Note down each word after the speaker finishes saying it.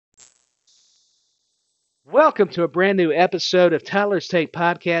Welcome to a brand new episode of Tyler's Take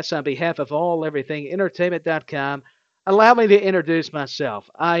Podcast on behalf of all everything entertainment.com. Allow me to introduce myself.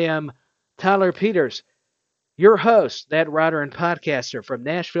 I am Tyler Peters, your host, that writer and podcaster from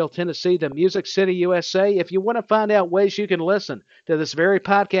Nashville, Tennessee to Music City, USA. If you want to find out ways you can listen to this very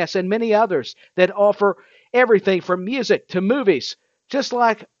podcast and many others that offer everything from music to movies, just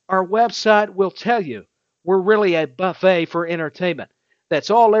like our website will tell you, we're really a buffet for entertainment. That's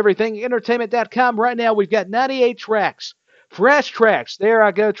all everything entertainment.com. Right now, we've got 98 tracks, fresh tracks. There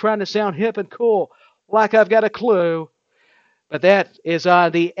I go, trying to sound hip and cool, like I've got a clue. But that is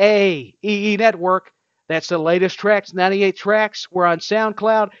on the AEE network. That's the latest tracks, 98 tracks. We're on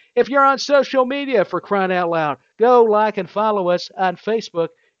SoundCloud. If you're on social media, for crying out loud, go like and follow us on Facebook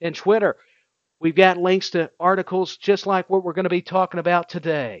and Twitter. We've got links to articles just like what we're going to be talking about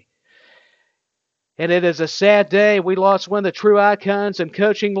today. And it is a sad day. We lost one of the true icons and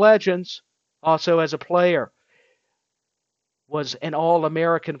coaching legends, also as a player, was an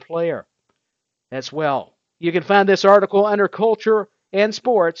All-American player as well. You can find this article under Culture and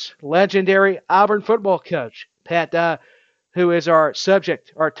Sports. Legendary Auburn football coach, Pat Dye, who is our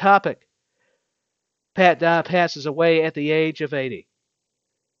subject, our topic. Pat Dye passes away at the age of 80.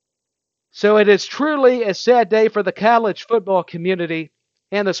 So it is truly a sad day for the college football community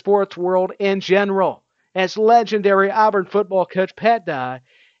and the sports world in general, as legendary Auburn football coach Pat Dye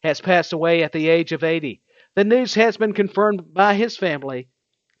has passed away at the age of 80. The news has been confirmed by his family.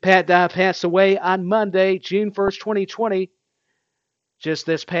 Pat Dye passed away on Monday, June 1st, 2020, just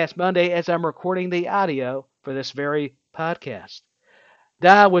this past Monday as I'm recording the audio for this very podcast.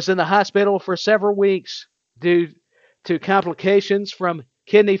 Dye was in the hospital for several weeks due to complications from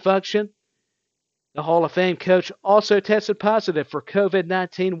kidney function. The Hall of Fame coach also tested positive for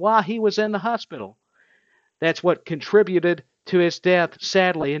COVID-19 while he was in the hospital. That's what contributed to his death,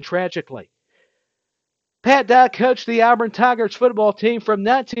 sadly and tragically. Pat Dye coached the Auburn Tigers football team from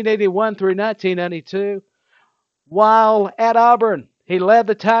 1981 through 1992. While at Auburn, he led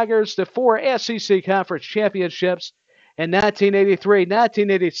the Tigers to 4 SEC Conference championships in 1983,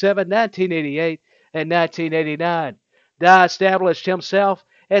 1987, 1988, and 1989. Dye established himself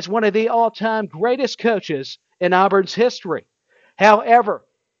as one of the all-time greatest coaches in Auburn's history. However,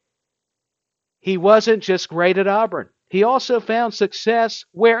 he wasn't just great at Auburn. He also found success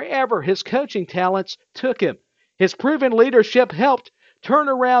wherever his coaching talents took him. His proven leadership helped turn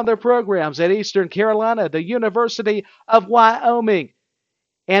around their programs at Eastern Carolina, the University of Wyoming,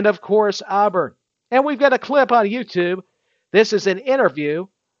 and of course Auburn. And we've got a clip on YouTube. This is an interview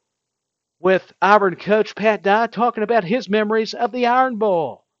with Auburn coach Pat Dye talking about his memories of the Iron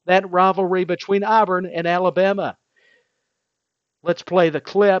Bowl, that rivalry between Auburn and Alabama. Let's play the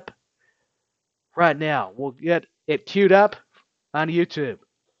clip right now. We'll get it queued up on YouTube.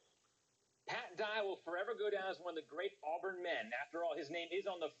 Pat Dye will forever go down as one of the great Auburn men. After all, his name is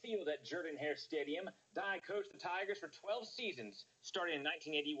on the field at Jordan-Hare Stadium. Dye coached the Tigers for 12 seasons, starting in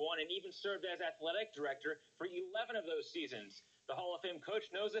 1981, and even served as athletic director for 11 of those seasons. The Hall of Fame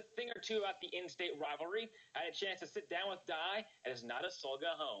coach knows a thing or two about the in-state rivalry. I had a chance to sit down with Dye, and it's not a soul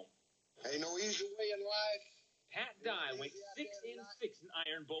go home. Ain't no easy way in life. Pat Dye went 6-6 in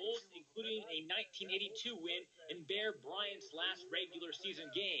Iron Bowls, including a 1982 win in Bear Bryant's last regular season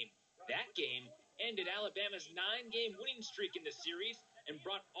game. That game ended Alabama's 9-game winning streak in the series and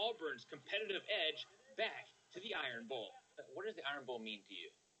brought Auburn's competitive edge back to the Iron Bowl. What does the Iron Bowl mean to you?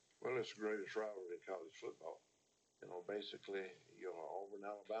 Well, it's the greatest rivalry in college football. You know, basically, you're Auburn,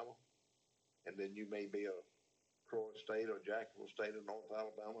 Alabama, and then you may be a Troy State or Jacksonville State or North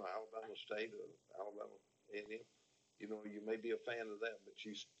Alabama, or Alabama State or Alabama A&M. You know, you may be a fan of that, but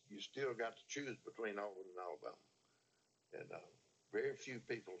you still got to choose between Auburn and Alabama. And very few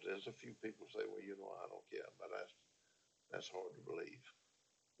people, there's a few people say, well, you know, I don't care, but that's hard to believe.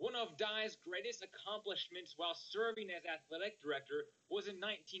 One of Dye's greatest accomplishments while serving as athletic director was in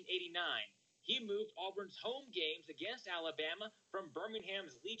 1989. He moved Auburn's home games against Alabama from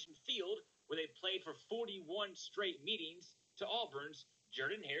Birmingham's Legion Field, where they played for 41 straight meetings, to Auburn's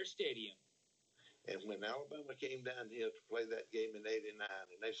Jordan-Hare Stadium. And when Alabama came down here to play that game in '89,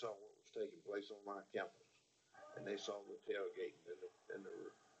 and they saw what was taking place on my campus, and they saw the tailgating and the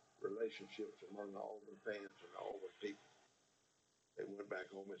relationships among the Auburn fans and the Auburn people, they went back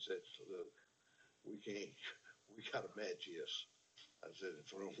home and said, look, we got to match this. I said, if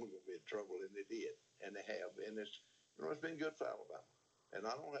we're going to be in trouble, and they did, and they have. And it's been good for Alabama, and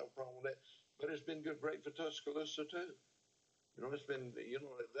I don't have a problem with that. But it's been great for Tuscaloosa too. It's been, that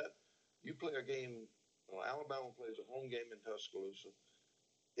you play a game. Alabama plays a home game in Tuscaloosa.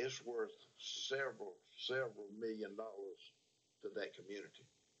 It's worth several $1 million to that community.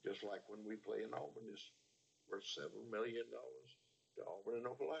 Just like when we play in Auburn, worth $7 million to Auburn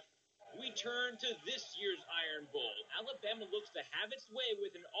and Opelika. We turn to this year's Iron Bowl. Alabama looks to have its way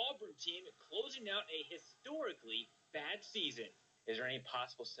with an Auburn team closing out a historically bad season. Is there any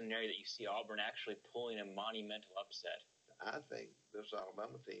possible scenario that you see Auburn actually pulling a monumental upset? I think this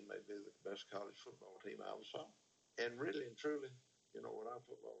Alabama team may be the best college football team I ever saw. And really and truly, with our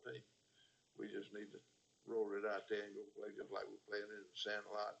football team, we just need to roll it out there and go play just like we're playing in the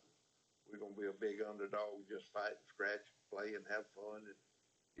Sandlot. We're going to be a big underdog, just fight and scratch, play and have fun. And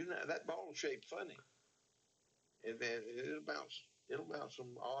that ball shaped funny, and then it'll bounce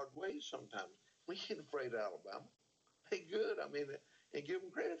some odd ways sometimes. We ain't afraid of Alabama. They good. I mean, and give them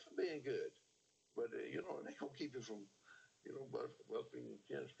credit for being good. But they gonna keep you from, buckling your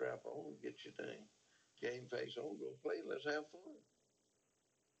chin strap on, get your thing, game face on, go play. Let's have fun.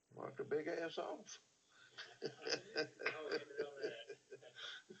 Mark the big ass off. I'll end it on that.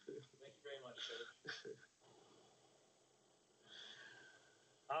 Thank you very much, sir.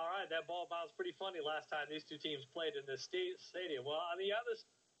 All right, that ball bounced pretty funny last time these two teams played in this stadium. Well, on the other.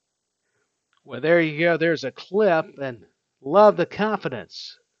 Well, there you go. There's a clip, and love the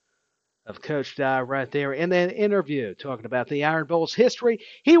confidence of Coach Dye right there in that interview talking about the Iron Bowl's history.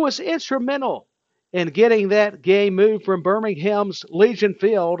 He was instrumental in getting that game moved from Birmingham's Legion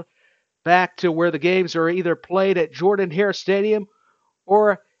Field back to where the games are either played at Jordan-Hare Stadium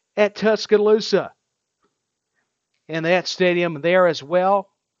or at Tuscaloosa. In that stadium there as well,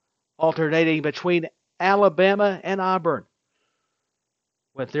 alternating between Alabama and Auburn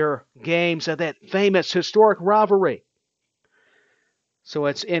with their games of that famous historic rivalry. So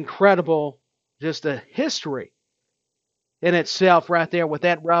it's incredible, just the history in itself right there with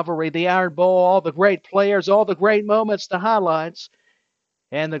that rivalry, the Iron Bowl, all the great players, all the great moments, the highlights,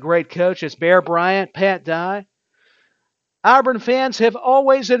 and the great coaches, Bear Bryant, Pat Dye. Auburn fans have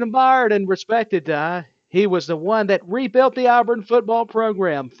always admired and respected Dye. He was the one that rebuilt the Auburn football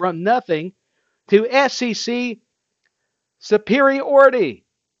program from nothing to SEC superiority.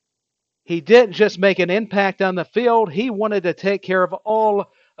 He didn't just make an impact on the field. He wanted to take care of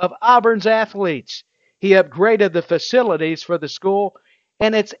all of Auburn's athletes. He upgraded the facilities for the school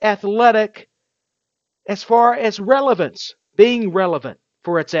and its athletic as far as relevance, being relevant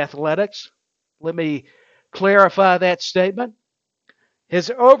for its athletics. Let me clarify that statement. His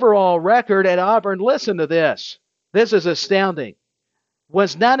overall record at Auburn, listen to this. This is astounding.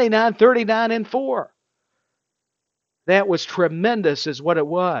 Was 99-39-4. That was tremendous is what it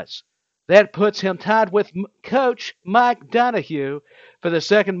was. That puts him tied with Coach Mike Donahue for the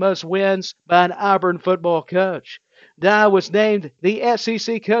second most wins by an Auburn football coach. Dye was named the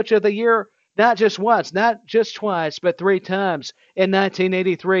SEC Coach of the Year not just once, not just twice, but 3 times in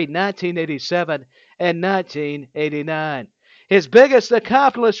 1983, 1987, and 1989. His biggest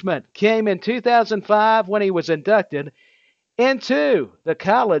accomplishment came in 2005 when he was inducted into the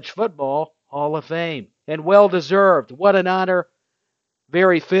College Football Hall of Fame. And well-deserved. What an honor.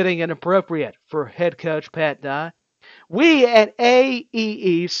 Very fitting and appropriate for head coach Pat Dye. We at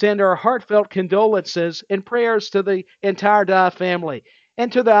AEE send our heartfelt condolences and prayers to the entire Dye family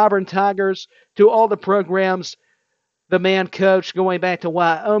and to the Auburn Tigers, to all the programs the man coached going back to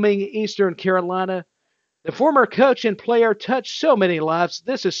Wyoming, Eastern Carolina. The former coach and player touched so many lives.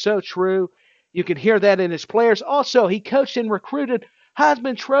 This is so true. You can hear that in his players. Also, he coached and recruited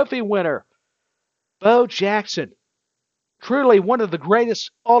Heisman Trophy winner Bo Jackson. Truly one of the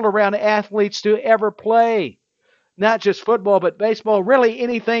greatest all-around athletes to ever play. Not just football, but baseball. Really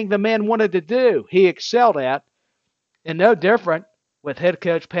anything the man wanted to do, he excelled at. And no different with head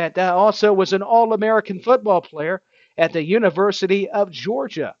coach Pat Dye. Also was an All-American football player at the University of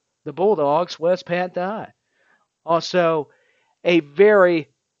Georgia. The Bulldogs was Pat Dye. Also a very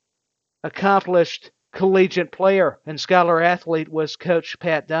accomplished collegiate player and scholar athlete was Coach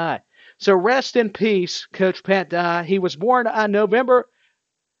Pat Dye. So rest in peace, Coach Pat Dye. He was born on November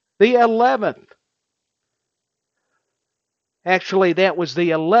the 11th. Actually, that was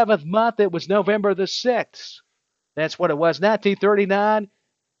the 11th month. It was November the 6th. That's what it was, 1939.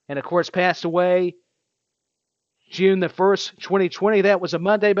 And, of course, passed away June the 1st, 2020. That was a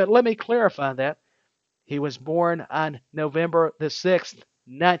Monday, but let me clarify that. He was born on November the 6th,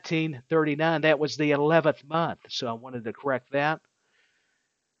 1939. That was the 11th month, so I wanted to correct that.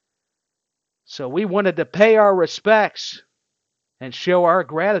 So we wanted to pay our respects and show our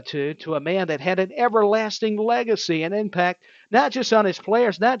gratitude to a man that had an everlasting legacy and impact, not just on his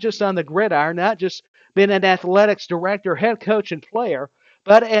players, not just on the gridiron, not just being an athletics director, head coach, and player,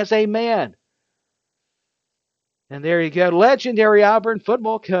 but as a man. And there you go. Legendary Auburn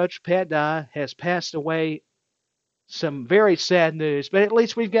football coach Pat Dye has passed away. Some very sad news, but at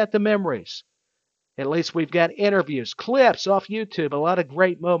least we've got the memories At least we've got interviews, clips off YouTube, a lot of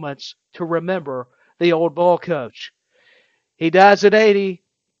great moments to remember the old ball coach. He dies at 80,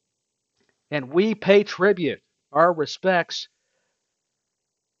 and we pay tribute, our respects,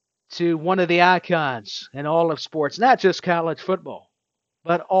 to one of the icons in all of sports, not just college football,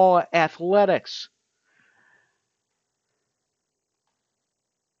 but all athletics.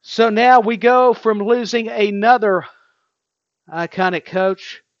 So now we go from losing another iconic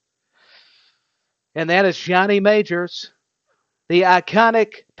coach, and that is Johnny Majors. The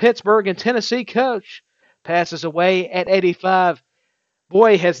iconic Pittsburgh and Tennessee coach passes away at 85.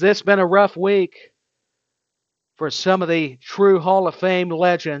 Boy, has this been a rough week for some of the true Hall of Fame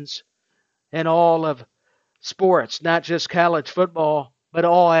legends in all of sports, not just college football, but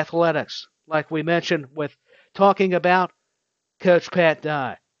all athletics, like we mentioned with talking about Coach Pat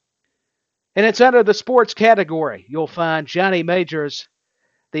Dye. And it's under the sports category. You'll find Johnny Majors,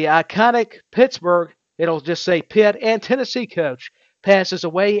 the iconic Pittsburgh, it'll just say Pitt and Tennessee coach, passes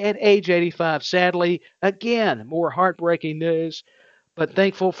away at age 85. Sadly, again, more heartbreaking news, but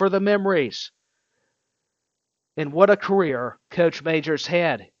thankful for the memories. And what a career Coach Majors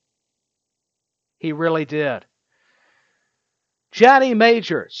had. He really did. Johnny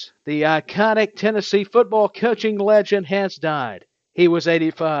Majors, the iconic Tennessee football coaching legend, has died. He was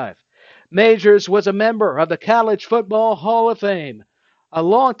 85. Majors was a member of the College Football Hall of Fame. A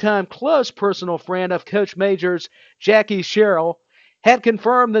longtime close personal friend of Coach Majors, Jackie Sherrill, had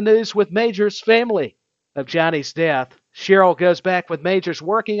confirmed the news with Majors' family of Johnny's death. Sherrill goes back with Majors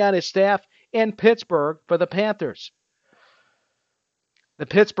working on his staff in Pittsburgh for the Panthers. The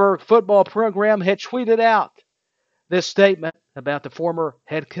Pittsburgh football program had tweeted out this statement about the former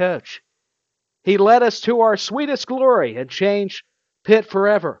head coach. He led us to our sweetest glory and changed Pitt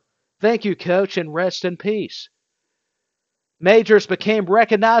forever. Thank you, Coach, and rest in peace. Majors became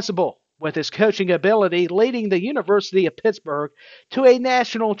recognizable with his coaching ability, leading the University of Pittsburgh to a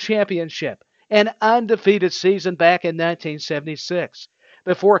national championship, an undefeated season back in 1976,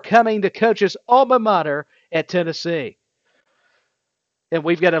 before coming to coach his alma mater at Tennessee. And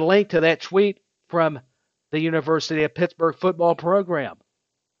we've got a link to that tweet from the University of Pittsburgh football program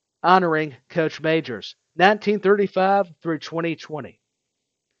honoring Coach Majors, 1935 through 2020.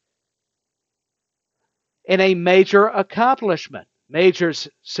 In a major accomplishment, Majors'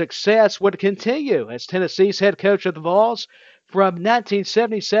 success would continue as Tennessee's head coach of the Vols from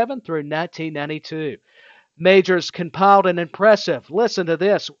 1977 through 1992. Majors compiled an impressive, listen to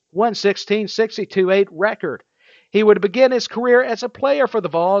this, 116-62-8 record. He would begin his career as a player for the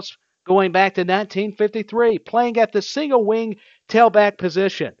Vols going back to 1953, playing at the single wing tailback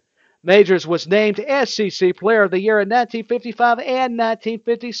position. Majors was named SEC Player of the Year in 1955 and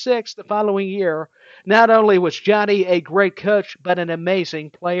 1956 the following year. Not only was Johnny a great coach, but an amazing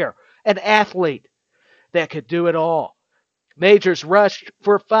player, an athlete that could do it all. Majors rushed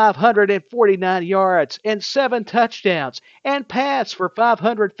for 549 yards and 7 touchdowns and passed for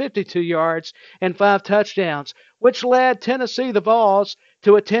 552 yards and 5 touchdowns, which led Tennessee the Vols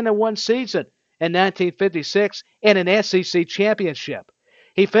to a 10-1 season in 1956 and an SEC championship.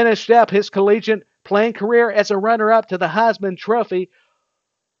 He finished up his collegiate playing career as a runner-up to the Heisman Trophy,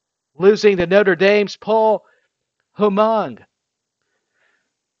 losing to Notre Dame's Paul Humong.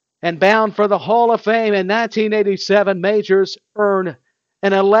 And bound for the Hall of Fame in 1987, Majors earned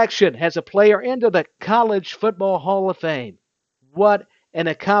an election as a player into the College Football Hall of Fame. What an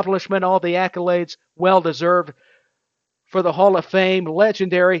accomplishment, all the accolades well-deserved for the Hall of Fame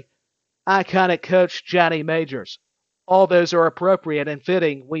legendary, iconic coach Johnny Majors. All those are appropriate and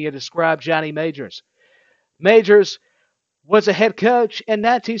fitting when you describe Johnny Majors. Majors was a head coach in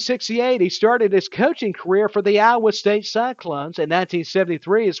 1968. He started his coaching career for the Iowa State Cyclones. In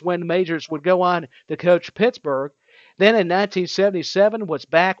 1973 is when Majors would go on to coach Pittsburgh. Then in 1977 was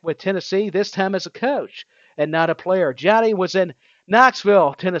back with Tennessee, this time as a coach and not a player. Johnny was in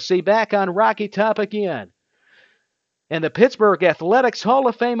Knoxville, Tennessee, back on Rocky Top again. And the Pittsburgh Athletics Hall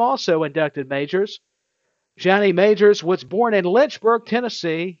of Fame also inducted Majors. Johnny Majors was born in Lynchburg,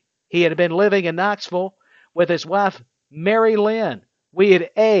 Tennessee. He had been living in Knoxville with his wife, Mary Lynn. We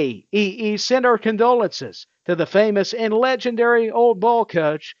at AEE send our condolences to the famous and legendary old ball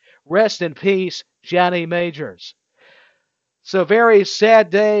coach. Rest in peace, Johnny Majors. So very sad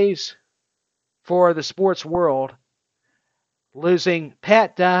days for the sports world, losing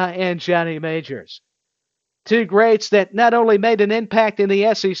Pat Dye and Johnny Majors. Two greats that not only made an impact in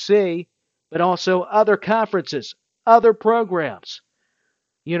the SEC, but also other conferences, other programs,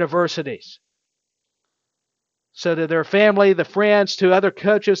 universities. So to their family, the friends, to other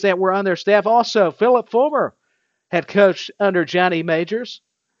coaches that were on their staff. Also, Philip Fulmer had coached under Johnny Majors.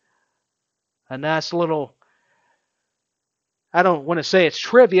 a nice little, I don't want to say it's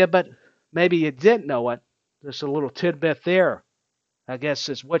trivia, but maybe you didn't know it. Just a little tidbit there, I guess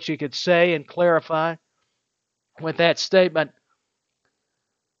is what you could say and clarify with that statement.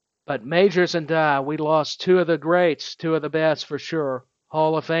 But Majors and Dye, we lost two of the greats, two of the best for sure,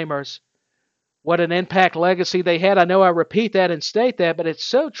 Hall of Famers. What an impact legacy they had. I know I repeat that and state that, but it's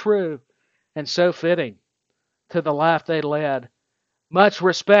so true and so fitting to the life they led. Much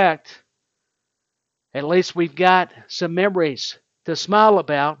respect. At least we've got some memories to smile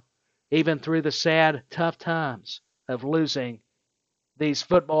about, even through the sad, tough times of losing these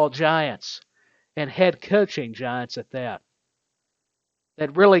football giants and head coaching giants at that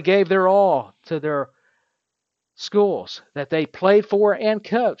really gave their all to their schools that they played for and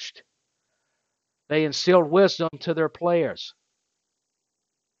coached. They instilled wisdom to their players.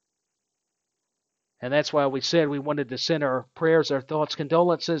 And that's why we said we wanted to send our prayers, our thoughts,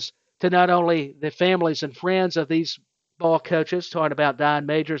 condolences to not only the families and friends of these ball coaches, talking about Don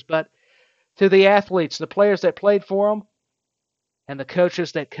Majors, but to the athletes, the players that played for them, and the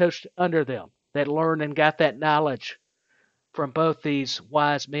coaches that coached under them, that learned and got that knowledge from both these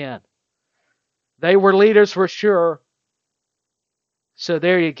wise men. They were leaders for sure. So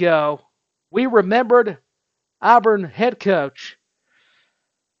there you go. We remembered Auburn head coach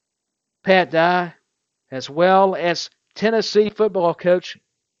Pat Dye, as well as Tennessee football coach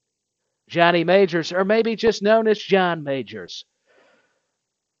Johnny Majors, or maybe just known as John Majors.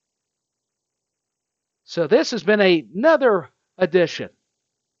 So this has been another edition,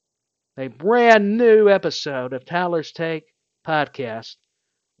 a brand new episode of Tyler's Take Podcast.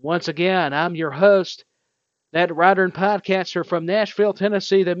 Once again, I'm your host, that writer and podcaster from Nashville,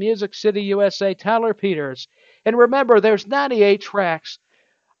 Tennessee, the Music City, USA, Tyler Peters. And remember, there's 98 tracks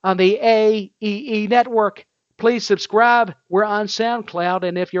on the AEE network. Please subscribe. We're on SoundCloud,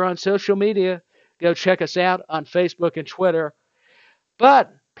 and if you're on social media, go check us out on Facebook and Twitter.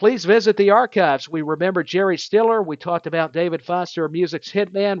 But please visit the archives. We remember Jerry Stiller. We talked about David Foster, music's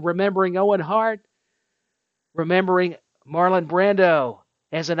hitman, remembering Owen Hart, remembering Marlon Brando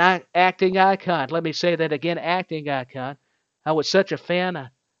as an acting icon. Let me say that again, acting icon. I was such a fan,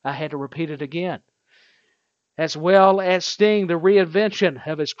 I had to repeat it again. As well as Sting, the reinvention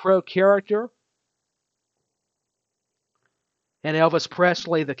of his Crow character. And Elvis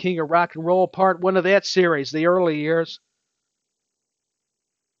Presley, the king of rock and roll, part one of that series, the early years.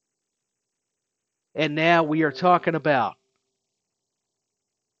 And now we are talking about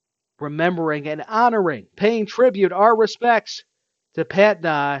remembering and honoring, paying tribute, our respects to Pat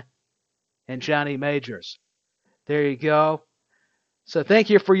Dye and Johnny Majors. There you go. So thank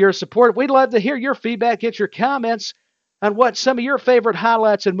you for your support. We'd love to hear your feedback, get your comments on what some of your favorite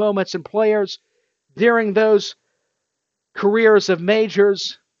highlights and moments and players during those careers of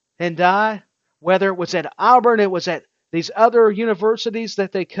Majors and Dye, whether it was at Auburn, it was at these other universities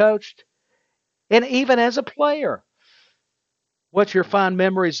that they coached, and even as a player. What's your fond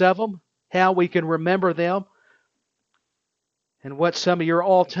memories of them, how we can remember them, and what's some of your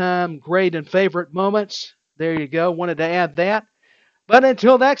all-time great and favorite moments. There you go. Wanted to add that. But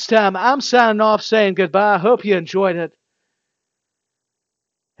until next time, I'm signing off saying goodbye. Hope you enjoyed it.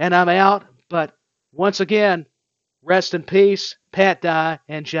 And I'm out. But once again, rest in peace, Pat Dye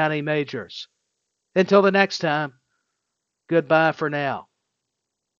and Johnny Majors. Until the next time, goodbye for now.